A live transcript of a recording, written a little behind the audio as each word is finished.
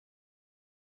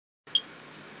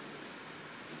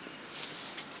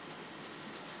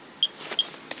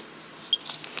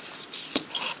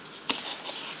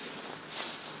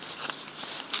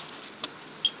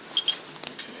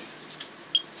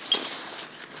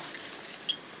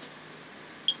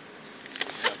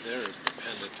is the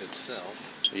pendant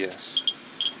itself. Yes.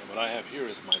 And what I have here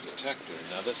is my detector.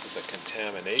 Now this is a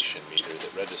contamination meter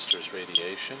that registers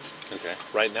radiation. Okay.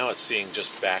 Right now it's seeing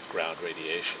just background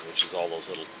radiation, which is all those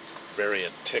little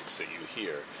variant ticks that you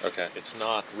hear. Okay. It's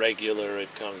not regular,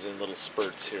 it comes in little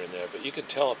spurts here and there, but you can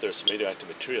tell if there's radioactive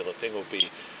material. The thing will be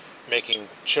making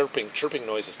chirping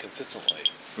noises consistently.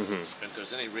 Mm-hmm. And if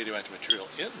there's any radioactive material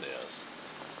in this,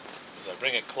 as I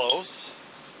bring it close,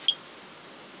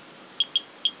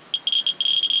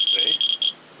 see?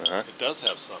 Uh-huh. It does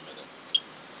have some in it.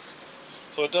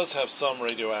 So it does have some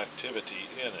radioactivity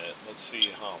in it. Let's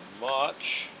see how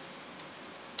much.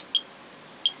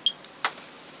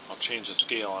 I'll change the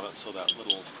scale on it so that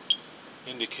little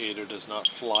indicator does not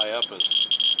fly up as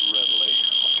readily.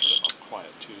 I'll turn it up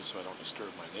quiet too so I don't disturb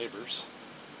my neighbors.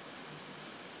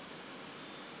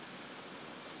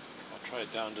 I'll try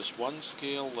it down just one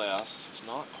scale less. It's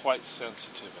not quite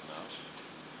sensitive enough.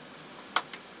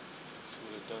 Let's see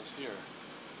what it does here.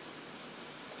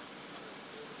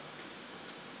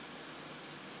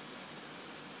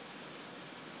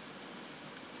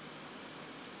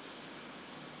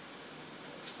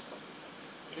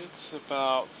 It's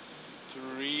about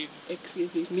 3...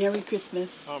 Excuse me. Merry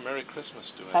Christmas. Oh, Merry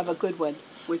Christmas, Duane. Have a good one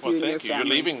with you and your thank you. family.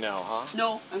 You're leaving now, huh?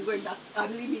 No, I'm going back.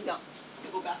 I'm leaving up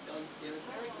to go back downstairs.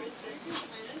 Merry Christmas.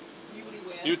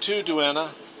 You too, Duana.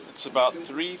 It's about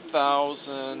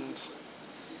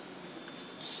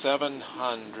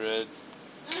 3,700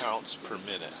 counts per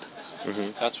minute.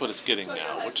 Mm-hmm. That's what it's getting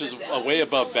now, which is way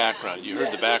above background. You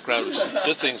heard the background, which is,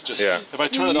 this thing's just... Yeah. If I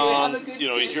turn it on, you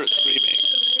know, you hear it screaming.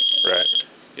 Right.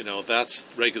 You know, that's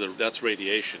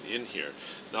radiation in here.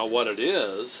 Now, what it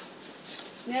is...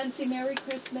 Nancy, Merry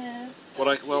Christmas. What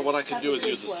I can Have do a is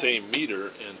good use the one. same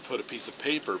meter and put a piece of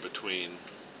paper between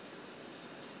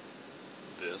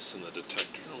this and the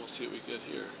detector, and we'll see what we get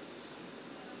here.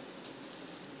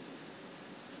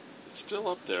 It's still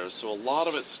up there, so a lot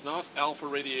of it's not alpha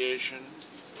radiation.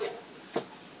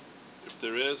 If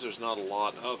there is, there's not a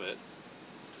lot of it.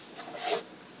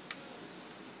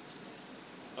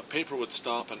 A paper would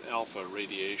stop an alpha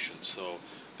radiation, so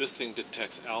this thing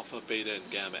detects alpha, beta,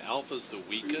 and gamma. Alpha is the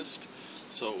weakest,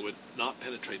 so it would not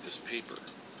penetrate this paper.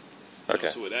 Okay.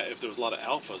 So if there was a lot of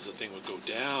alphas, the thing would go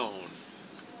down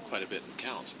quite a bit in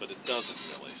counts, but it doesn't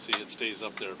really. See, it stays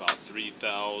up there about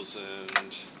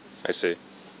 3,000. I see. It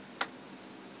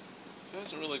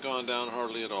hasn't really gone down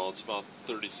hardly at all. It's about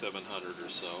 3,700 or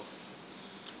so.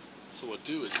 So what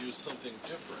we'll do is use something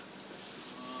different.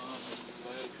 I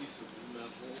had a piece of metal.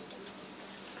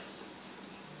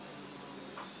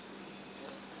 Let's see.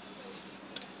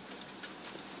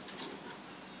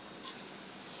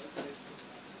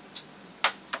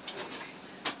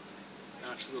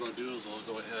 Actually, what I'll do is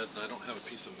I'll go ahead, and I don't have a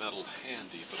piece of metal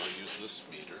handy, but I'll use this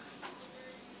meter.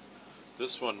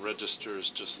 This one registers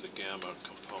just the gamma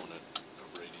component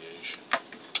of radiation.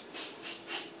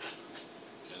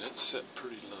 And it's set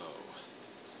pretty low.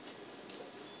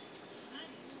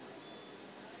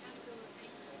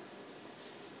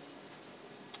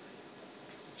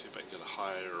 Let's see if I can get a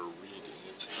higher reading.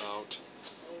 It's about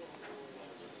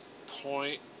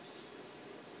 0.1.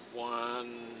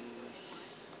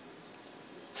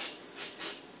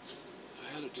 I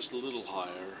had it just a little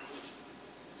higher.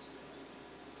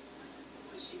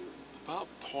 About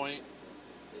 1.1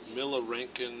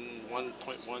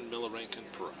 millirankin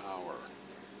per hour.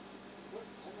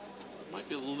 Might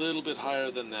be a little bit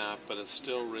higher than that, but it's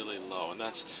still really low, and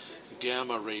that's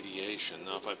gamma radiation.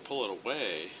 Now if I pull it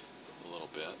away a little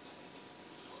bit,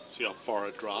 see how far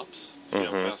it drops? See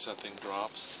how fast that thing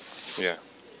drops? Yeah.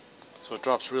 So it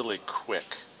drops really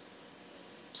quick.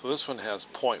 So this one has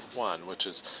 0.1, which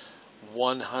is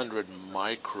 100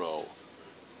 micro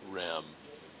rem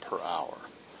per hour.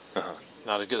 Uh-huh.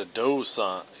 Now to get a dose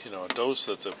on, a dose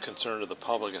that's of concern to the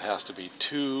public, it has to be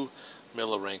 2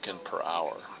 millirankin per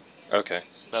hour. Okay.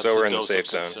 That's So we're in the dose safe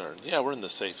of zone. concern. Yeah, we're in the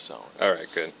safe zone. All right,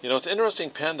 good. It's an interesting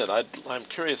pendant. I'm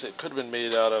curious. It could have been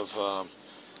made out of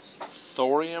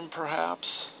thorium,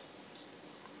 perhaps.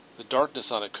 The darkness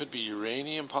on it could be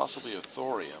uranium, possibly or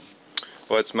thorium.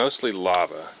 Well, it's mostly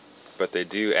lava, but they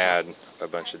do add a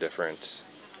bunch of different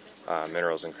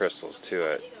minerals and crystals to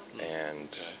it,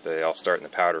 and they all start in the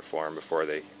powder form before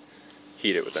they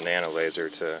heat it with a nano laser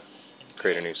to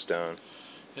create a new stone.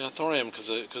 Yeah, thorium, because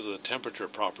of the temperature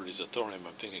properties of thorium,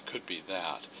 I'm thinking it could be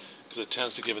that. Because it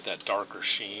tends to give it that darker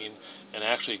sheen, and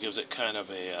actually gives it kind of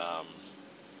a...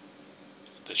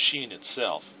 the sheen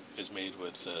itself is made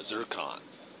with zircon.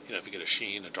 If you get a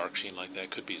dark sheen like that,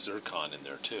 it could be zircon in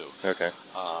there too. Okay.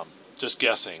 Just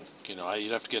guessing.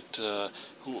 You'd have to get...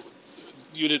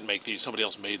 you didn't make these; somebody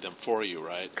else made them for you,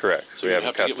 right? Correct. So we you have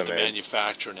have them to get with custom the made.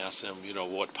 manufacturer and ask them,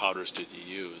 what powders did you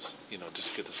use?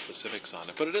 Just get the specifics on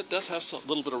it. But it does have a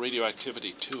little bit of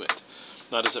radioactivity to it.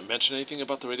 Now, does it mention anything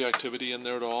about the radioactivity in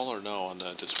there at all, or no, on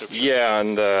the description? Yeah,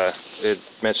 and it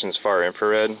mentions far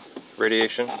infrared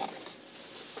radiation.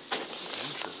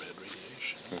 Infrared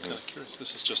radiation. I'm kind of curious.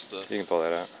 This is just the. You can pull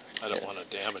that out. I don't want to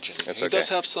damage anything. That's It okay. does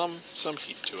have some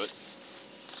heat to it.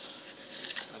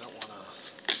 I don't want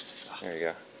to. There you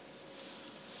go.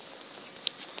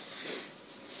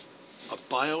 A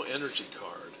bioenergy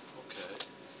card. Okay.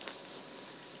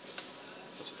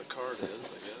 That's what the card is,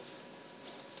 I guess.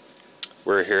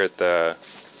 We're here at the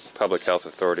Public Health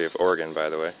Authority of Oregon, by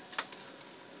the way.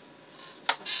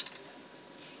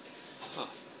 Huh.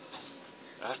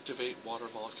 Activate water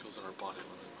molecules in our body.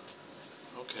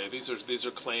 Okay, these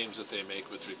are claims that they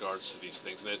make with regards to these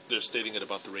things. And they're stating it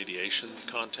about the radiation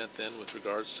content then with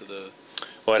regards to the...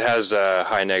 Well, it has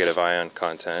high negative ion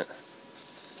content,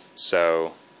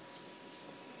 so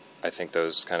I think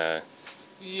those kind of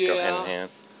go hand in hand.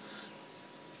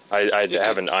 I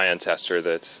have an ion tester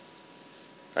that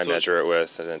I measure it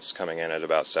with, and it's coming in at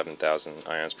about 7,000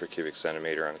 ions per cubic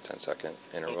centimeter on a 10-second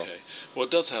interval. Okay. Well,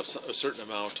 it does have a certain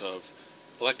amount of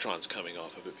electrons coming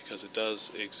off of it because it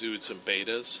does exude some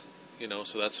betas,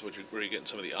 so that's where you're getting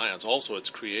some of the ions. Also,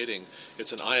 it's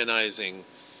an ionizing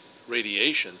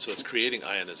radiation, so it's creating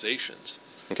ionizations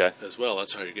as well.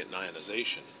 That's how you're getting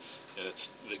ionization. And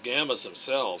it's the gammas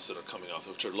themselves that are coming off,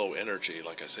 which are low energy,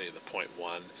 like I say, the 0.1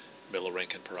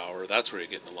 milliroentgen per hour. That's where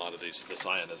you're getting a lot of this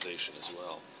ionization as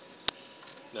well.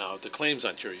 Now, the claims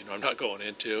on here, I'm not going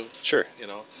into. Sure.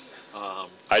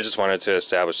 I just wanted to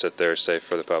establish that they're safe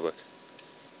for the public.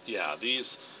 Yeah,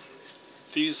 these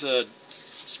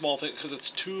small things, because it's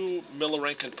 2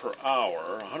 milliroentgen per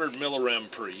hour, 100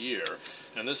 millirem per year,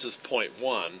 and this is 0.1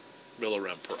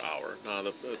 millirem per hour. Now,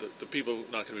 the people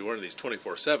not going to be wearing these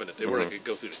 24/7. If they were, they could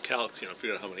go through the calcs,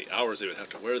 figure out how many hours they would have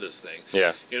to wear this thing.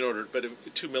 Yeah.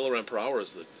 But 2 millirem per hour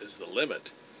is the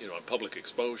limit, on public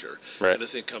exposure. Right. And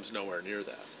this thing comes nowhere near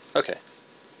that. Okay.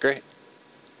 Great.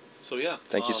 So yeah.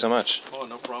 Thank you so much. Oh,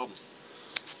 no problem.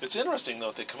 It's interesting though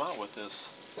that they come out with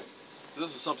this.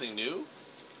 This is something new?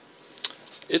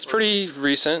 It's pretty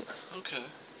recent. Okay.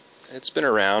 It's been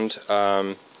around.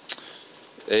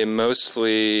 They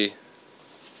mostly,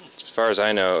 as far as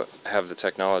I know, have the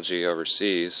technology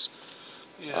overseas.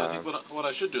 Yeah, I think what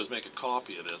I should do is make a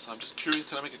copy of this. I'm just curious,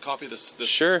 can I make a copy of this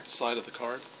Sure. side of the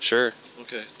card? Sure.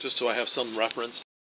 Okay, just so I have some reference.